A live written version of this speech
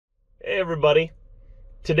Hey everybody.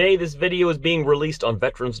 Today this video is being released on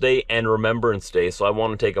Veterans Day and Remembrance Day, so I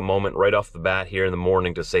want to take a moment right off the bat here in the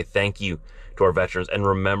morning to say thank you to our veterans and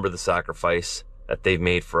remember the sacrifice that they've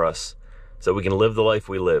made for us so we can live the life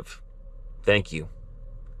we live. Thank you.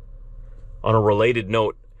 On a related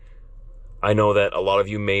note, I know that a lot of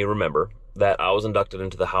you may remember that I was inducted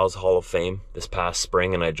into the House Hall of Fame this past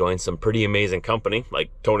spring, and I joined some pretty amazing company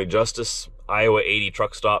like Tony Justice, Iowa 80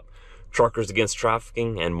 Truck Stop, Truckers Against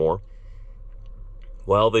Trafficking, and more.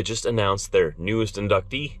 Well, they just announced their newest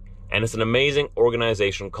inductee, and it's an amazing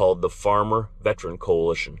organization called the Farmer Veteran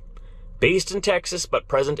Coalition. Based in Texas, but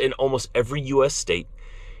present in almost every U.S. state,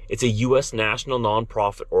 it's a U.S. national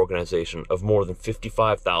nonprofit organization of more than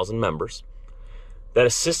 55,000 members that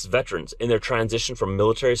assists veterans in their transition from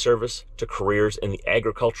military service to careers in the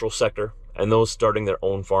agricultural sector and those starting their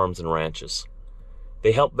own farms and ranches.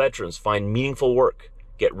 They help veterans find meaningful work,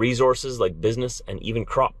 get resources like business and even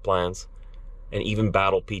crop plans, and even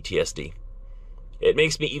battle PTSD. It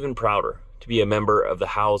makes me even prouder to be a member of the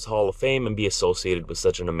House Hall of Fame and be associated with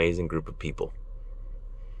such an amazing group of people.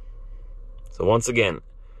 So once again,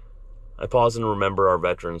 I pause and remember our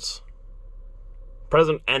veterans,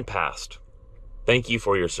 present and past. Thank you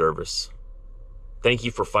for your service. Thank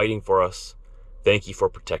you for fighting for us. Thank you for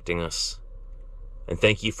protecting us. And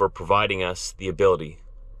thank you for providing us the ability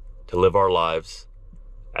to live our lives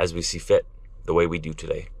as we see fit, the way we do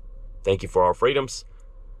today. Thank you for our freedoms,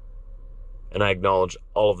 and I acknowledge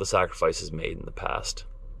all of the sacrifices made in the past.